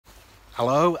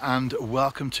Hello and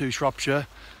welcome to Shropshire.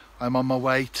 I'm on my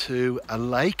way to a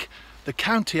lake. The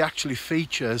county actually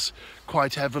features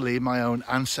quite heavily my own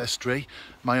ancestry,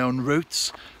 my own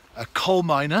roots. A coal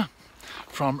miner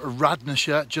from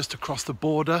Radnorshire, just across the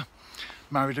border,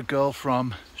 married a girl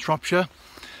from Shropshire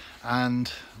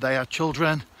and they had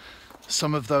children.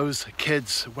 Some of those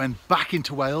kids went back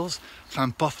into Wales,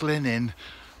 Llanbothlin in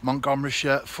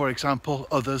Montgomeryshire for example.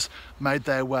 Others made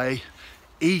their way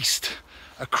east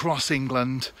across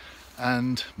England,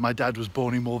 and my dad was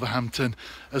born in Wolverhampton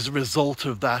as a result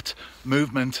of that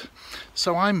movement.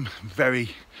 So I'm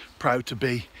very proud to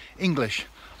be English.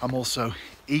 I'm also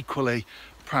equally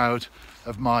proud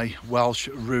of my Welsh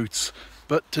roots.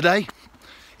 But today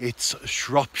it's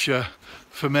Shropshire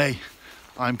for me.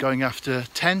 I'm going after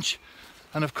Tench,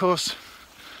 and of course,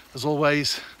 as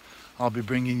always, I'll be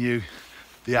bringing you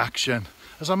the action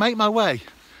as I make my way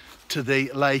to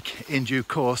the lake in due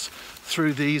course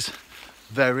through these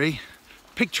very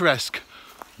picturesque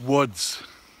woods.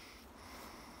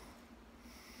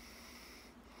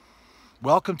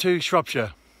 Welcome to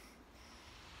Shropshire.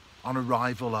 On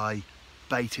arrival I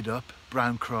baited up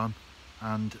brown crumb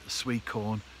and sweet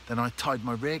corn, then I tied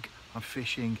my rig. I'm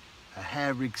fishing a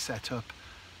hair rig setup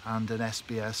and an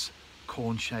SBS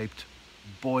corn shaped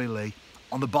boilie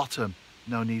on the bottom.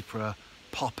 No need for a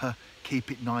popper,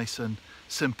 keep it nice and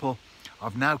simple.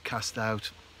 I've now cast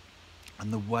out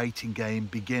and the waiting game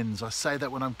begins. I say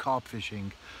that when I'm carp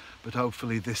fishing, but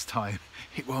hopefully this time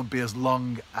it won't be as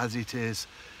long as it is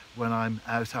when I'm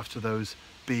out after those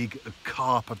big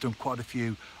carp. I've done quite a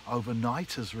few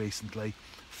overnighters recently,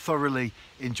 thoroughly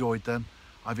enjoyed them.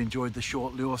 I've enjoyed the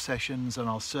short lure sessions and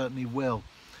I'll certainly will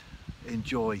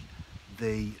enjoy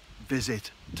the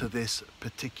visit to this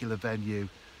particular venue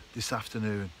this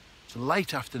afternoon. It's a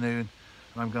late afternoon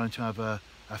and I'm going to have a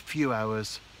few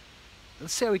hours.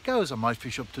 Let's see how it goes. I might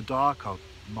fish up to dark, I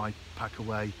might pack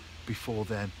away before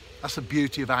then. That's the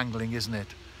beauty of angling, isn't it?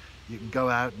 You can go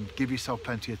out and give yourself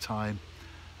plenty of time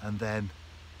and then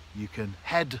you can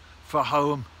head for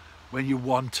home when you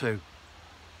want to.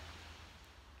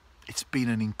 It's been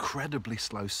an incredibly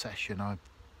slow session. I've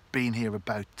been here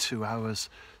about 2 hours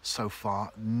so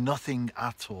far, nothing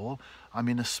at all. I'm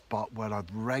in a spot where I've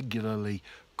regularly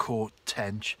caught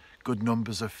tench, good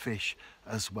numbers of fish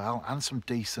as well, and some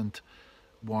decent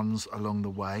ones along the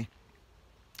way.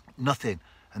 Nothing.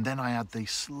 And then I had the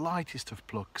slightest of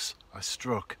plucks. I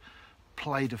struck,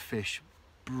 played a fish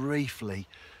briefly,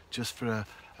 just for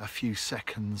a few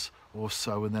seconds or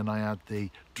so, and then I had the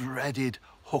dreaded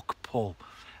hook pull.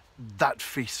 That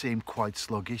fish seemed quite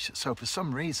sluggish, so for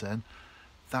some reason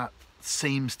that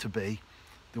seems to be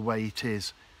the way it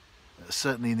is.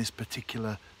 Certainly in this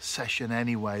particular session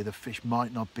anyway, the fish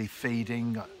might not be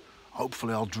feeding.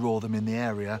 Hopefully I'll draw them in the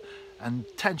area, and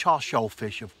tench are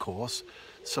shoalfish of course.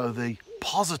 So the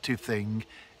positive thing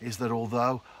is that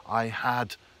although I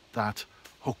had that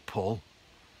hook pull,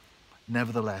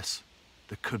 nevertheless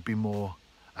there could be more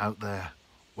out there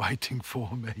waiting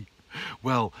for me.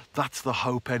 Well, that's the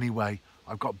hope anyway.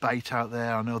 I've got bait out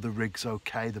there, I know the rig's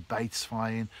okay, the bait's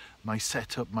fine, my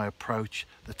setup, my approach,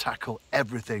 the tackle,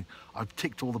 everything. I've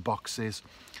ticked all the boxes.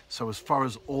 So as far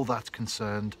as all that's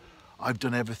concerned, I've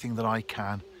done everything that I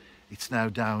can. It's now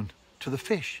down to the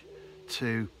fish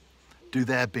to do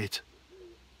their bit,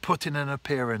 put in an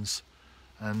appearance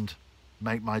and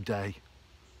make my day,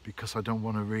 because I don't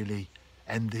want to really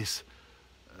end this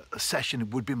session.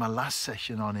 It would be my last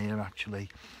session on here actually,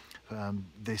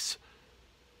 this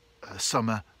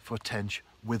summer for tench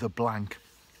with a blank,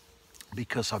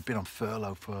 because I've been on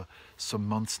furlough for some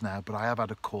months now, but I have had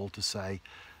a call to say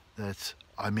that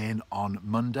I'm in on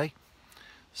Monday.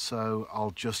 So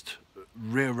I'll just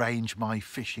rearrange my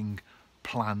fishing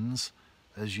plans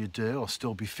as you do. I'll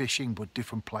still be fishing but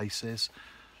different places,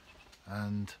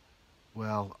 and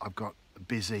well, I've got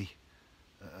busy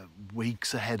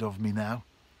weeks ahead of me now.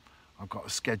 I've got a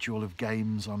schedule of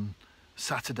games on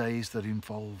Saturdays that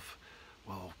involve,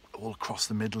 well, all across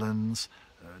the Midlands,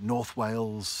 North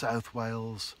Wales, South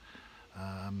Wales,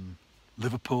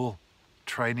 Liverpool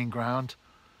training ground,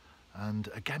 and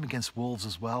a game against Wolves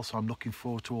as well. So I'm looking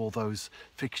forward to all those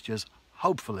fixtures.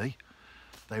 Hopefully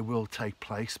they will take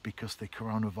place, because the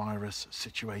coronavirus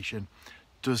situation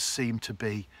does seem to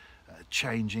be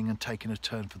changing and taking a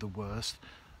turn for the worst.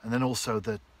 And then also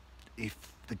that if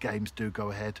the games do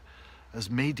go ahead, as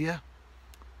media,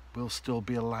 we'll still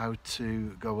be allowed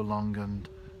to go along and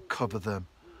cover them.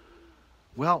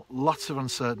 Well, lots of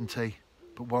uncertainty,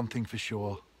 but one thing for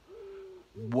sure,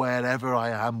 wherever I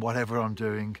am, whatever I'm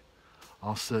doing,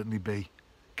 I'll certainly be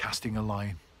casting a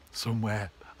line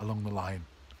somewhere along the line.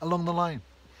 Along the line.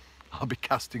 I'll be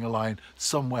casting a line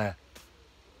somewhere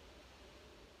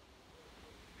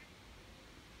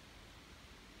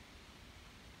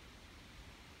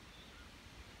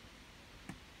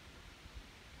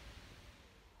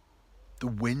the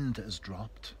wind has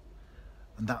dropped,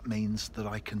 and that means that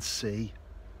I can see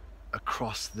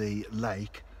across the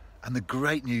lake. And the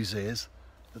great news is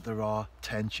that there are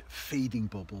tench feeding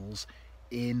bubbles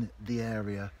in the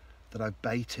area that I've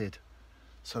baited.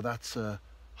 So that's a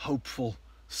hopeful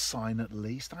sign at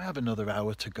least. I have another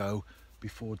hour to go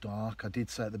before dark. I did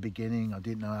say at the beginning I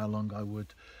didn't know how long I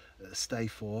would stay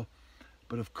for,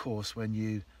 but of course when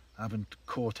you haven't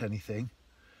caught anything,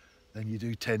 then you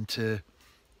do tend to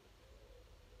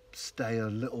stay a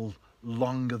little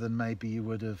longer than maybe you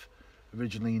would have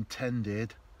originally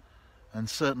intended. And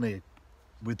certainly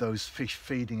with those fish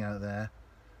feeding out there,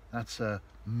 that's a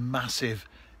massive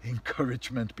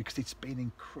encouragement, because it's been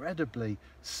incredibly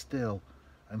still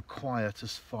and quiet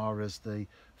as far as the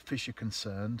fish are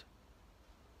concerned.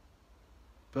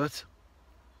 But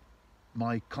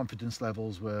my confidence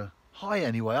levels were high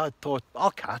anyway. I thought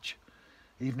I'll catch,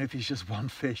 even if it's just one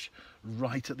fish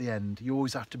right at the end. You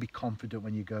always have to be confident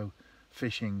when you go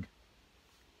fishing.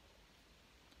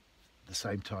 At the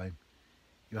same time,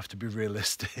 you have to be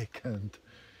realistic, and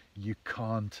you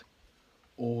can't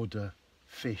order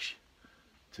fish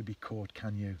to be caught,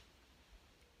 can you?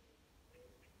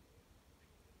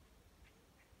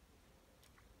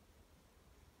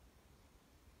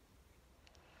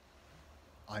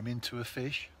 I'm into a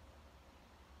fish.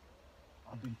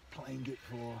 I've been playing it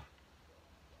for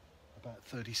about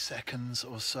 30 seconds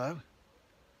or so.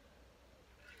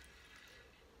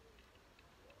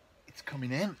 It's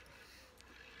coming in,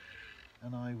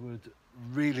 and I would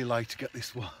really like to get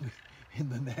this one in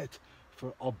the net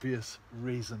for obvious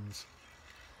reasons.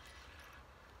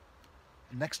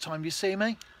 Next time you see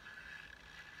me,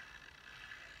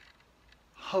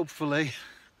 hopefully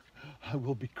I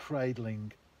will be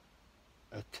cradling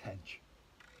a tench.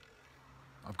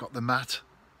 I've got the mat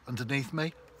underneath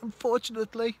me.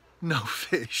 Unfortunately, no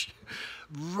fish.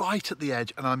 Right at the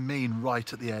edge, and I mean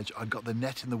right at the edge, I got the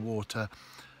net in the water,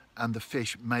 and the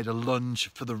fish made a lunge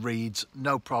for the reeds.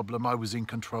 No problem, I was in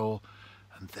control.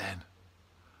 And then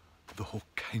the hook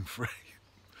came free.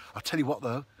 I'll tell you what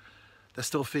though, they're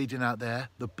still feeding out there.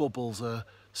 The bubbles are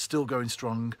still going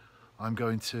strong. I'm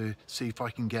going to see if I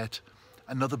can get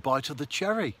another bite of the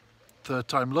cherry. Third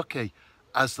time lucky,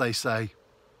 as they say.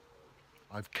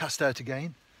 I've cast out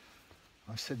again.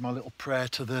 I've said my little prayer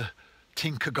to the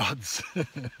tinker gods.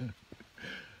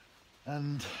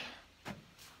 And,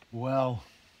 well,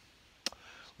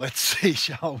 let's see,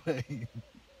 shall we?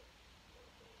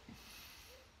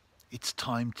 It's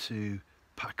time to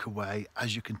pack away.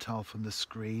 As you can tell from the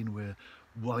screen, we're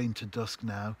well into dusk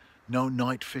now. No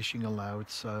night fishing allowed,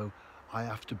 so I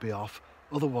have to be off.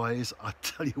 Otherwise, I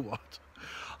tell you what,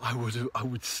 I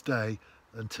would stay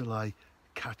until I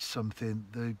catch something.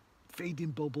 The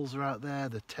feeding bubbles are out there,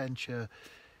 the tench are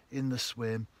in the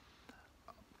swim,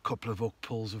 a couple of hook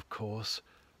pulls of course,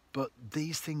 but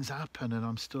these things happen, and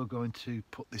I'm still going to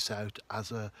put this out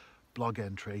as a blog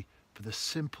entry for the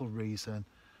simple reason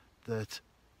that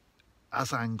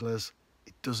as anglers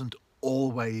it doesn't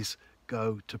always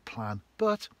go to plan.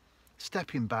 But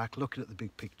stepping back, looking at the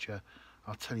big picture,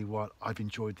 I'll tell you what, I've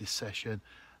enjoyed this session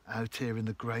out here in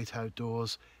the great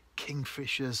outdoors.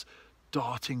 Kingfishers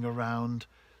darting around,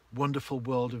 wonderful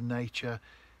world of nature.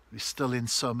 We're still in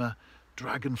summer.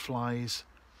 Dragonflies,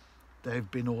 they've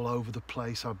been all over the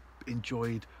place. I've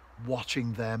enjoyed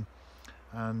watching them,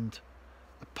 and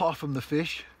apart from the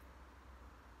fish,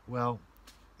 well,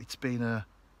 it's been a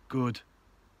good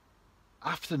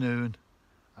afternoon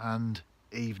and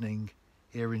evening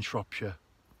here in Shropshire.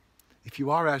 If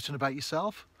you are out and about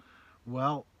yourself,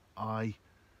 well, I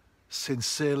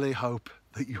sincerely hope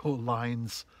that your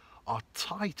lines are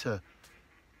tighter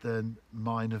than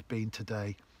mine have been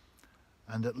today,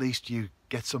 and at least you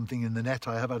get something in the net.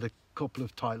 I have had a couple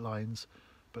of tight lines,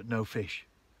 but no fish.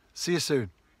 See you soon.